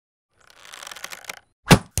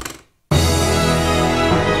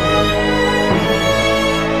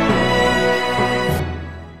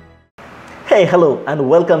Hey, hello, and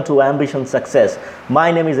welcome to Ambition Success.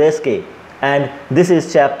 My name is SK, and this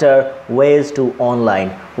is chapter Ways to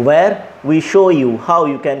Online, where we show you how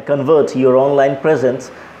you can convert your online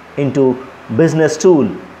presence into business tool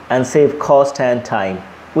and save cost and time.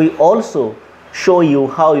 We also show you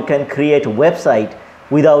how you can create a website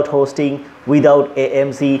without hosting, without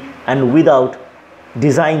AMC, and without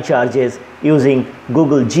design charges using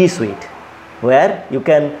Google G Suite, where you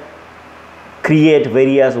can create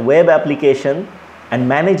various web applications and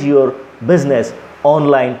manage your business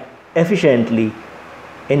online efficiently.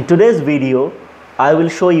 In today's video, I will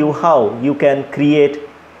show you how you can create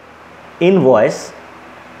invoice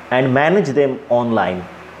and manage them online.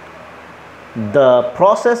 The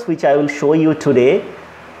process which I will show you today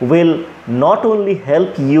will not only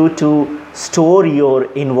help you to store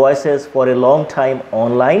your invoices for a long time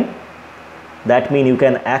online, that means you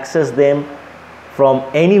can access them from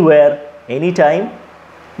anywhere anytime,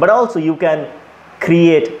 but also you can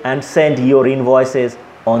create and send your invoices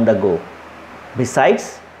on the go.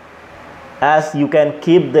 Besides, as you can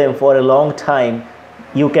keep them for a long time,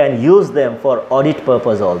 you can use them for audit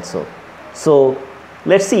purpose also. So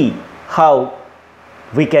let's see how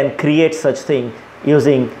we can create such thing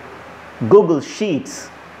using Google Sheets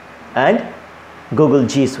and Google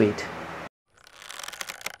G Suite.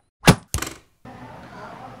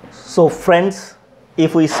 So friends,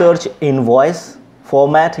 if we search invoice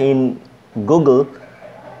format in Google,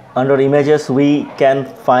 under images we can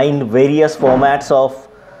find various formats of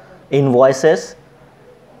invoices.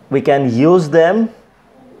 We can use them,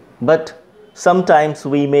 but sometimes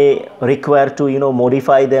we may require to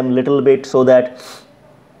modify them little bit so that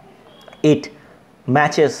it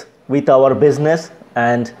matches with our business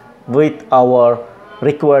and with our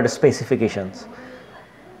required specifications.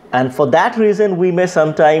 And for that reason, we may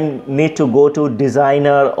sometime need to go to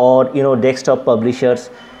designer or desktop publishers,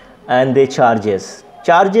 and they charges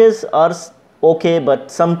are okay,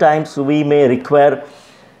 but sometimes we may require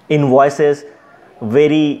invoices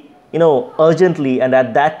very urgently, and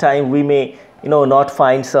at that time we may not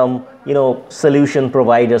find some solution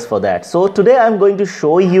providers for that. So today I'm going to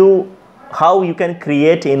show you how you can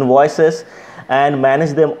create invoices and manage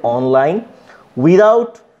them online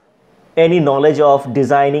without any knowledge of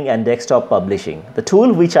designing and desktop publishing. The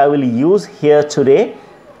tool which I will use here today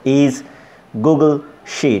is Google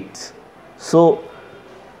Sheets. So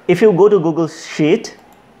if you go to Google Sheet,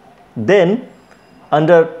 then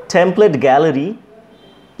under template gallery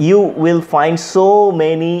you will find so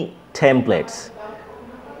many templates.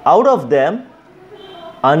 Out of them,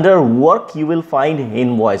 under work you will find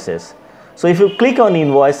invoices. So if you click on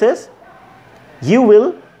invoices, you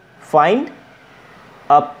will find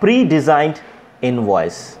a pre-designed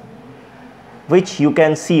invoice which you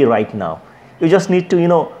can see right now. You just need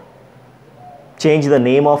to change the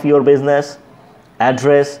name of your business,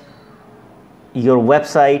 address, your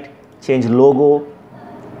website, change logo,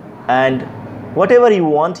 and whatever you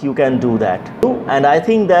want you can do that. And I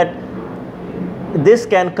think that this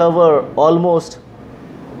can cover almost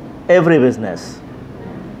every business.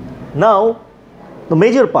 Now the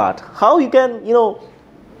major part, how you can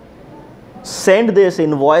send this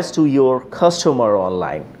invoice to your customer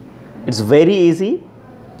online. It's very easy.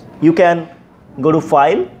 You can go to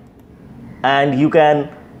file and you can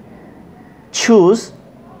choose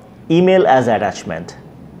email as attachment.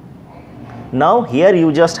 Now here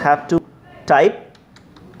you just have to type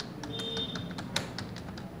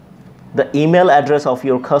the email address of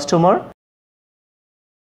your customer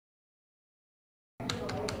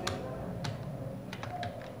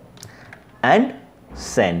and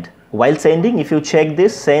send. While sending, if you check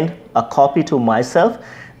this, send a copy to myself,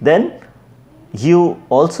 then you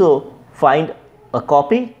also find a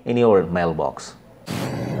copy in your mailbox.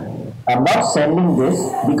 I'm not sending this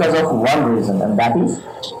because of one reason, and that is,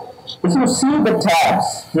 if you see the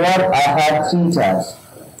tabs, here I have 3 tabs.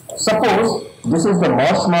 Suppose this is the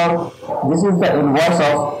March month, this is the invoice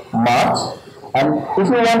of March, and if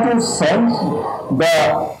you want to send the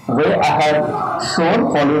way I have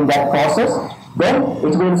shown following that process, then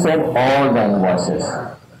it will send all the invoices,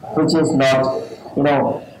 which is not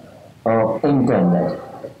intended.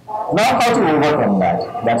 Now how to overcome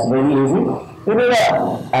that? That's very easy. You need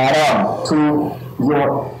an add-on to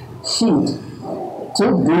your sheet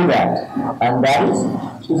to do that, and that is,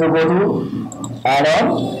 if you go to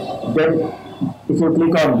add-on, then if you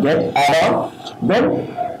click on get add-on, then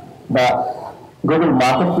the Google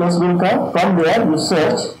Marketplace will come. From there you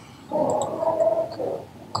search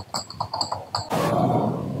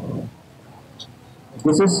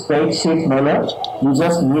this is spreadsheet mailer. You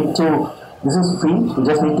just need to, this is free, you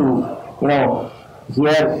just need to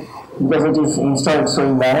here because it is installed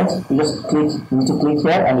showing manage, you just need to click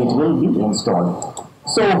here and it will be installed.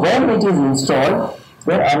 So when it is installed,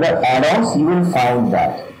 then under add-ons you will find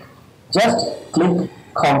that. Just click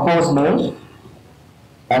compose mail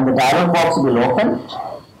and the dialog box will open.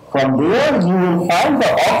 From there you will find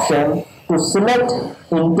the option to select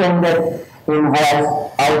intended invoice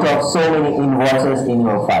out of so many invoices in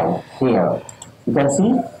your file. Here you can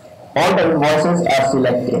see all the invoices are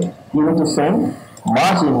selected. You need to send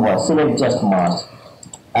March invoice, select just March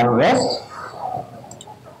and rest.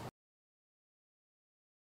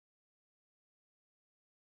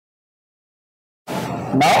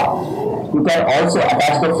 Now you can also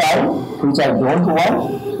attach the file which I don't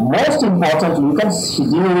want. Most importantly, you can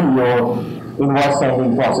schedule your invoice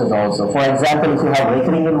sending process also. For example, if you have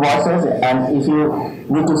recurring invoices and if you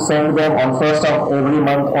need to send them on first of every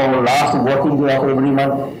month or last working day of every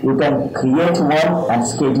month, you can create one and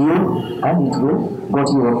schedule and it will go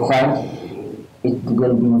to your client. It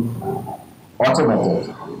will be automated,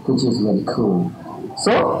 which is very cool.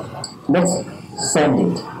 So let's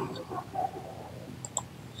send it.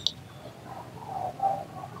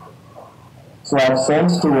 So I have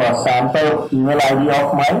sent to a sample email ID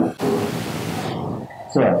of mine.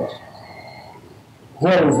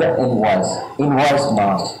 Here is the invoice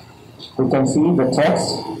March. We can see the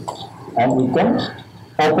text and we can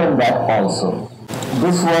open that also.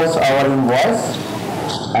 This was our invoice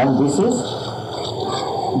and this is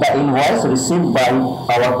the invoice received by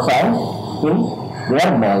our client in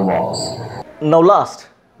their mailbox. Now last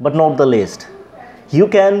but not the least, you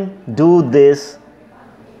can do this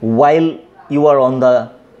while you are on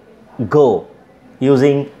the go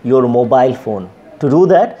using your mobile phone. To do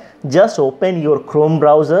that, just open your Chrome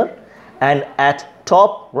browser and at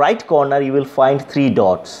top right corner you will find 3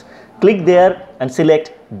 dots. Click there and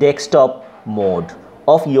select desktop mode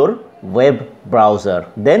of your web browser.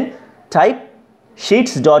 Then type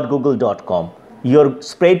sheets.google.com. Your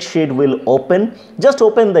spreadsheet will open. Just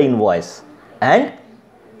open the invoice and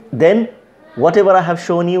then whatever I have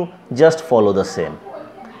shown you, just follow the same.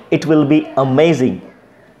 It will be amazing.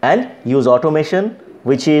 And use automation,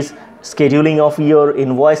 which is scheduling of your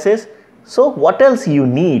invoices. So what else you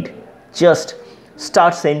need? Just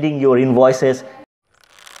start sending your invoices.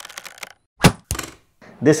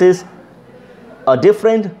 This is a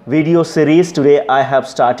different video series today I have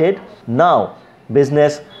started. Now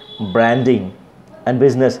business branding and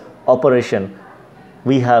business operation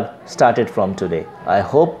we have started from today. I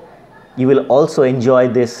hope you will also enjoy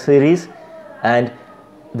this series and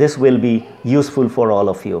this will be useful for all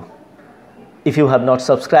of you. If you have not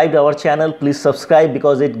subscribed our channel, please subscribe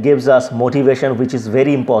because it gives us motivation, which is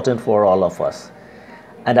very important for all of us.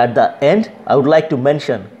 And at the end, I would like to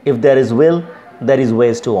mention, if there is will, there is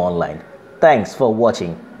ways to online. Thanks for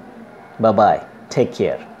watching. Bye-bye. Take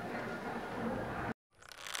care.